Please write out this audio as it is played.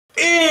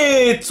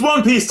It's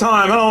One Piece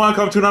time! Hello,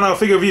 welcome to another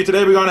figure review.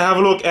 Today we're going to have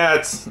a look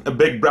at a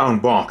big brown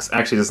box.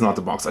 Actually, this is not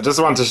the box. I just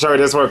want to show you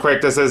this real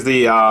quick. This is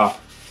the,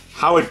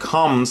 how it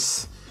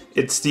comes.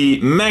 It's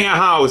the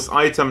MegaHouse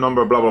item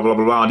number blah blah blah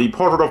blah blah. The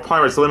Portrait of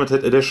Pirates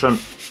limited edition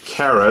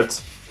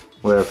carrot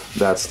with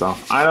that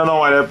stuff. I don't know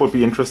why that would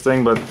be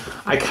interesting, but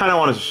I kind of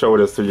wanted to show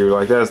this to you.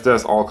 Like,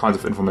 there's all kinds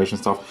of information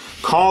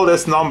stuff. Call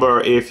this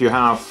number if you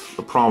have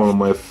a problem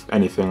with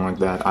anything like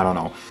that. I don't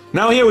know.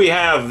 Now here we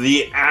have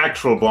the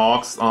actual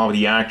box of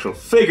the actual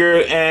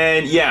figure,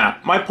 and yeah,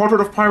 my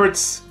Portrait of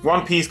Pirates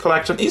One Piece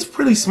collection is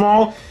pretty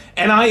small,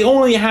 and I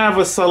only have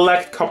a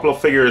select couple of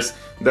figures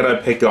that I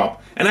pick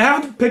up. And I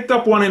haven't picked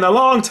up one in a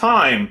long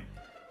time.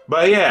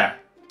 But yeah,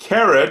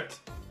 Carrot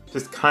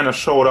just kind of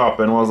showed up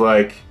and was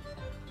like,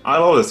 I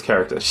love this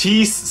character.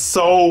 She's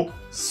so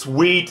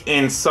sweet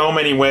in so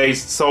many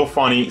ways, so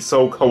funny,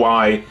 so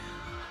kawaii.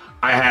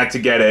 I had to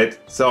get it,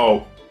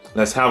 so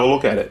let's have a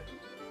look at it.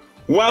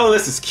 Well,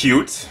 this is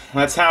cute.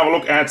 Let's have a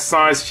look at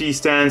size. She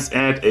stands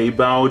at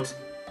about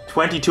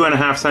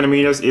 22.5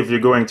 centimeters if you're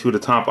going to the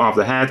top of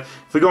the head.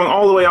 If we're going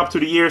all the way up to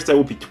the ears, that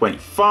would be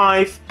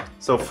 25.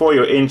 So for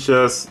your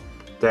inches,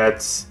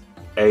 that's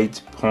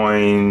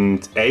 8.8,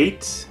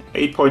 8.7,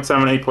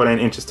 8.8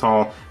 inches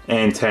tall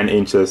and 10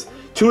 inches.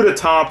 To the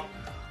top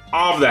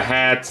of the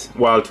head,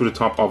 well, to the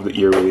top of the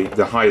ear, really,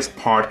 the highest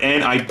part.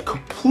 And I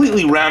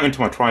completely ran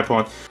into my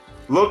tripod.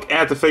 Look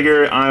at the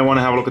figure. I want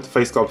to have a look at the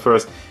face sculpt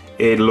first.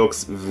 It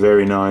looks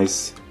very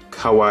nice,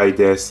 kawaii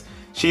des.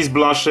 She's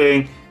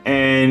blushing,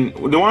 and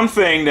the one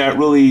thing that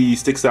really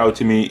sticks out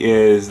to me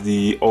is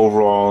the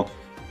overall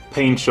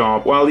paint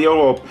job. Well, the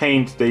overall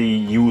paint they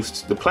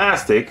used, the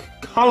plastic,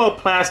 color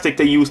plastic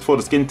they used for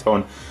the skin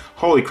tone.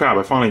 Holy crap,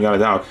 I finally got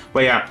it out.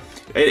 But yeah,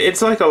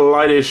 it's like a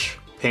lightish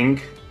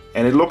pink,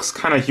 and it looks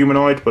kind of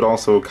humanoid, but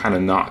also kind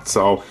of not.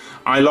 So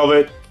I love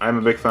it. I'm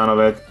a big fan of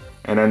it.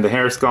 And then the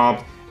hair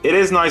sculpt. It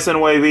is nice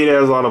and wavy,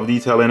 there's a lot of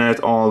detail in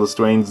it, all the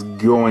strands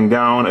going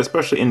down,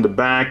 especially in the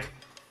back.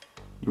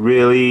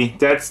 Really,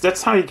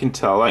 that's how you can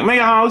tell. Like,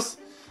 MegaHouse,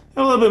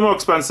 a little bit more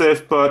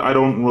expensive, but I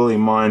don't really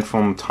mind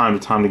from time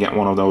to time to get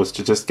one of those,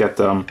 to just get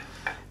them.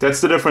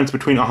 That's the difference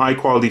between a high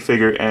quality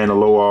figure and a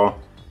lower,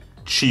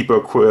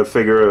 cheaper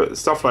figure.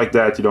 Stuff like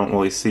that, you don't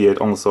really see it.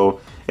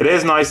 Also, it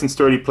is nice and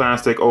sturdy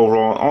plastic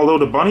overall, although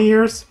the bunny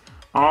ears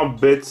are a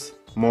bit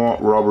more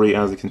rubbery,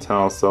 as you can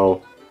tell,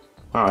 so...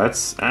 Wow,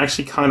 that's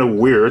actually kind of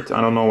weird.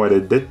 I don't know why they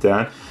did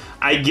that.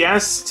 I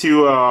guess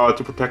to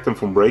protect them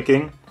from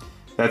breaking.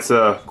 That's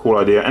a cool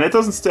idea. And it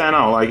doesn't stand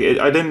out. Like,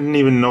 I didn't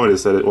even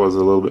notice that it was a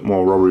little bit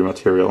more rubbery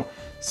material.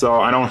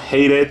 So I don't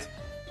hate it.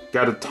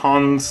 Got a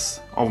tons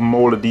of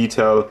molded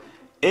detail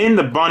in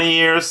the bunny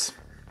ears.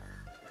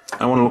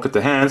 I want to look at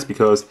the hands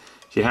because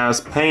she has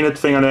painted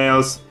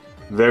fingernails.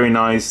 Very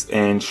nice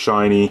and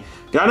shiny.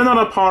 Got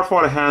another part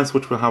for the hands,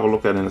 which we'll have a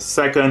look at in a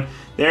second.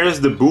 There's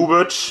the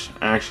boobage.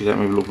 Actually, let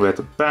me look at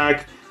the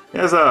back.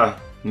 There's a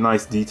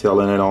nice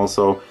detail in it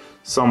also.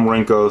 Some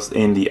wrinkles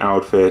in the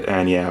outfit.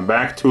 And yeah,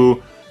 back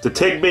to the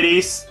tick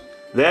bitties.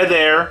 They're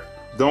there.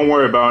 Don't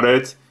worry about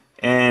it.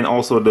 And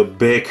also the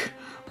big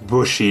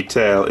bushy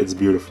tail. It's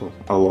beautiful.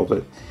 I love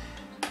it.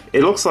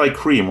 It looks like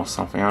cream or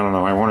something. I don't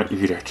know. I want to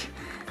eat it.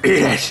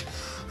 Eat it!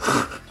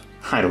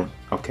 I don't.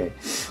 Okay.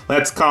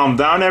 Let's calm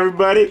down,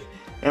 everybody.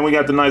 And we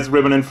got the nice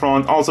ribbon in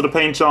front. Also the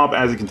paint job,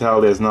 as you can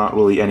tell, there's not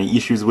really any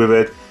issues with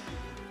it.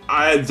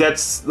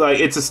 That's like,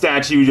 it's a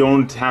statue, you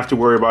don't have to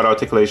worry about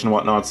articulation and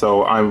whatnot,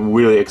 so I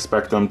really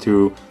expect them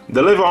to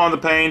deliver on the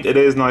paint. It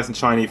is nice and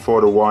shiny for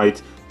the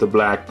white, the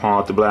black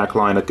part, the black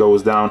line that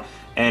goes down.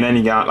 And then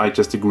you got like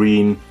just a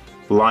green,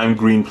 lime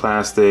green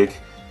plastic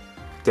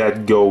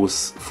that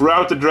goes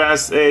throughout the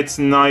dress. It's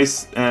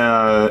nice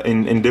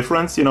in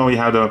difference, you know, you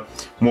have the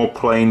more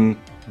plain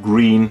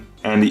green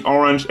and the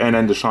orange, and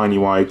then the shiny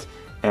white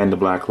and the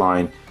black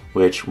line,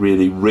 which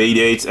really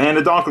radiates, and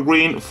the darker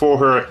green for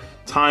her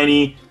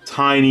tiny,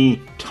 tiny,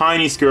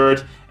 tiny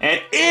skirt. And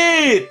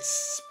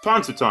it's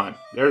pantsu time.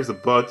 There's the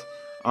butt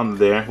under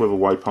there with a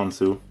white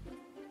pantsu.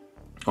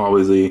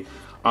 Obviously,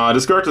 the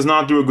skirt does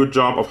not do a good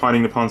job of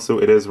hiding the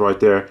pantsu. It is right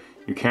there.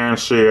 You can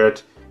see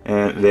it,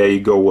 and there you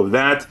go with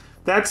that.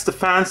 That's the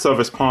fan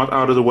service part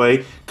out of the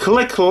way.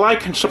 Click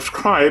like and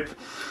subscribe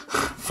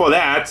for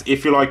that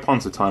if you like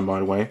pantsu time, by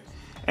the way.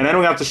 And then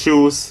we got the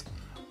shoes.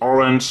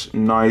 Orange,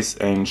 nice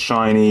and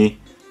shiny,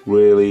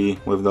 really,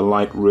 with the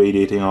light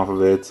radiating off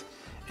of it.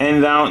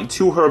 And down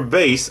to her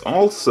base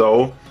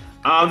also.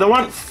 The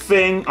one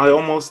thing, I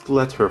almost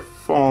let her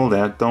fall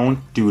there, don't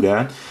do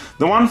that.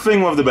 The one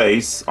thing with the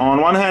base, on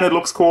one hand it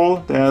looks cool,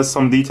 there's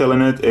some detail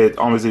in it. It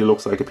obviously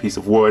looks like a piece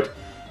of wood,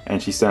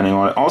 and she's standing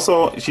on it.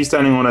 Also, she's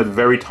standing on it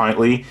very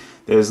tightly.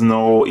 There's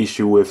no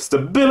issue with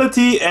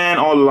stability, and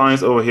all the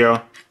lines over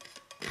here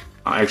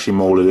are actually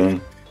molded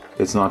in.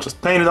 It's not just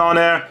painted on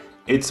there.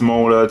 It's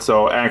molded,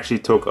 so it actually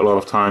took a lot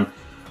of time.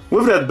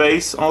 With that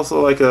base,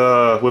 also like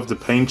with the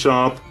paint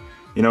job,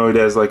 you know,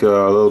 there's like a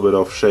little bit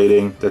of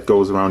shading that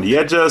goes around the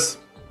edges.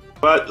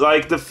 But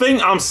like the thing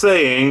I'm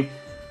saying,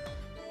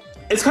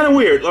 It's kind of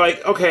weird,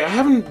 like, okay, I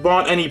haven't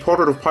bought any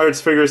Portrait of Pirates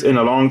figures in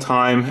a long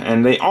time,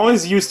 and they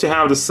always used to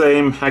have the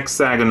same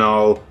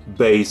hexagonal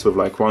base with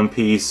like One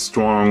Piece,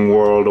 Strong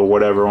World, or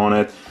whatever on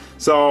it.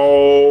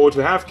 So,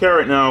 to have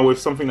Carrot now with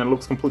something that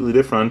looks completely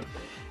different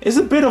is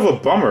a bit of a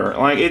bummer.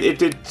 Like, it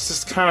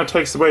just kind of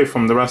takes away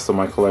from the rest of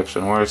my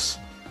collection, whereas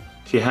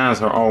she has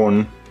her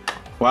own,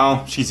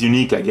 well, she's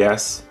unique, I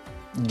guess.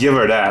 Give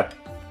her that.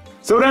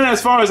 So then,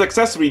 as far as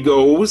accessory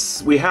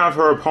goes, we have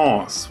her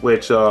paws,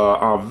 which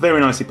are very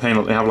nicely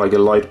painted. They have like a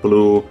light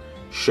blue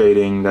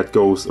shading that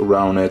goes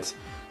around it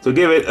to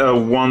give it a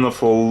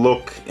wonderful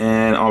look,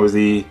 and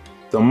obviously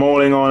the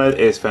molding on it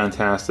is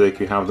fantastic.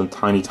 You have them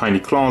tiny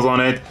claws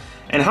on it.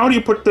 And how do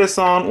you put this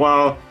on?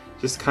 Well,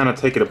 just kind of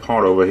take it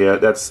apart over here.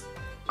 That's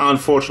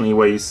unfortunately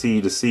where you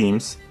see the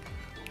seams,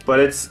 but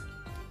it's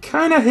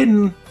kind of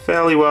hidden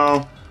fairly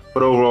well.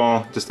 But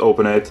overall, just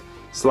open it,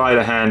 slide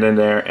a hand in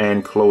there,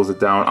 and close it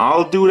down.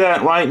 I'll do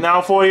that right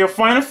now for your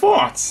final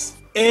thoughts.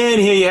 And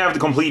here you have the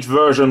complete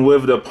version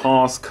with the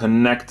paws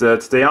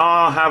connected. They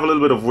all have a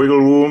little bit of wiggle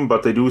room,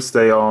 but they do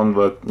stay on.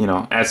 But, you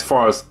know, as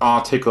far as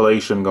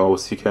articulation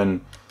goes, you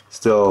can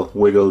still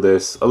wiggle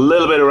this a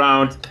little bit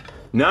around.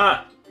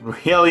 Not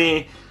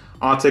really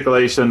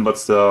articulation, but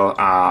still,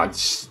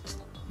 just,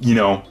 you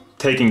know,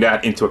 taking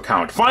that into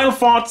account. Final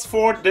thoughts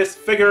for this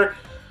figure.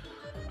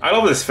 I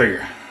love this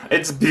figure.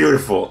 It's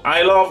beautiful.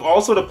 I love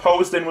also the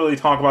pose. Didn't really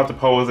talk about the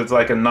pose. It's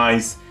like a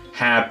nice,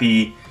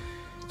 happy,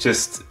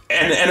 just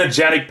an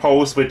energetic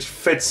pose, which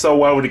fits so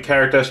well with the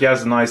character. She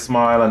has a nice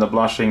smile and the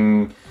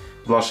blushing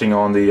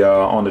on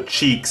the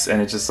cheeks,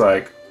 and it's just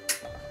like,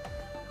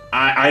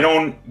 I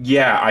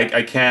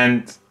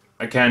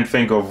can't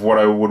think of what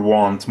I would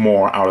want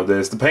more out of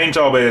this. The paint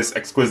job is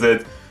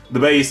exquisite. The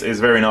base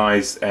is very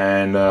nice,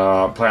 and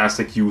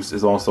plastic use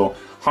is also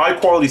high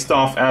quality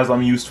stuff, as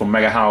I'm used from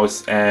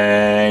MegaHouse.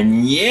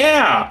 And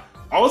yeah,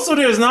 also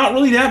there's not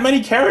really that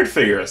many Carrot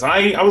figures.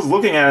 I was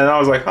looking at it and I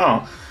was like,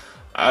 huh.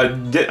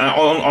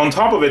 On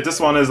top of it, this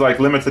one is like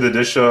limited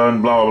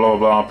edition, blah blah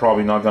blah.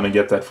 Probably not gonna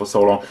get that for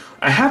so long.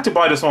 I had to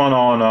buy this one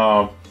on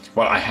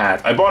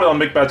I bought it on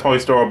Big Bad Toy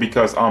Store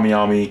because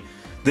Ami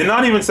did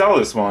not even sell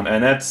this one,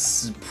 and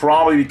that's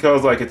probably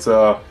because like it's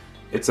a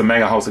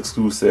MegaHouse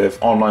exclusive,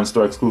 online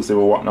store exclusive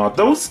or whatnot.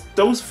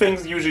 Those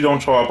things usually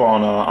don't show up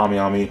on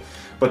Ami,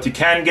 but you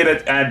can get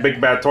it at Big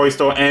Bad Toy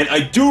Store, and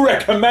I do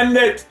recommend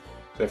it.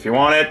 So if you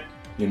want it,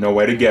 you know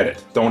where to get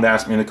it. Don't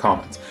ask me in the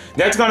comments.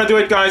 That's gonna do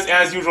it, guys.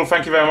 As usual,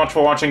 thank you very much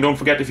for watching. Don't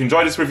forget, if you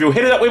enjoyed this review,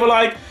 hit it up with a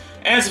like,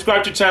 and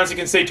subscribe to the channel so you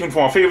can stay tuned for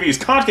more figure reviews,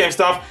 card game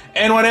stuff,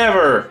 and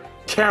whatever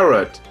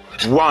Carrot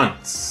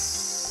wants.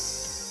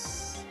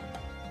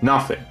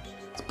 Nothing.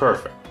 It's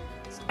perfect.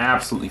 It's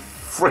absolutely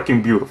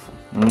freaking beautiful.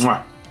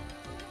 Mwah.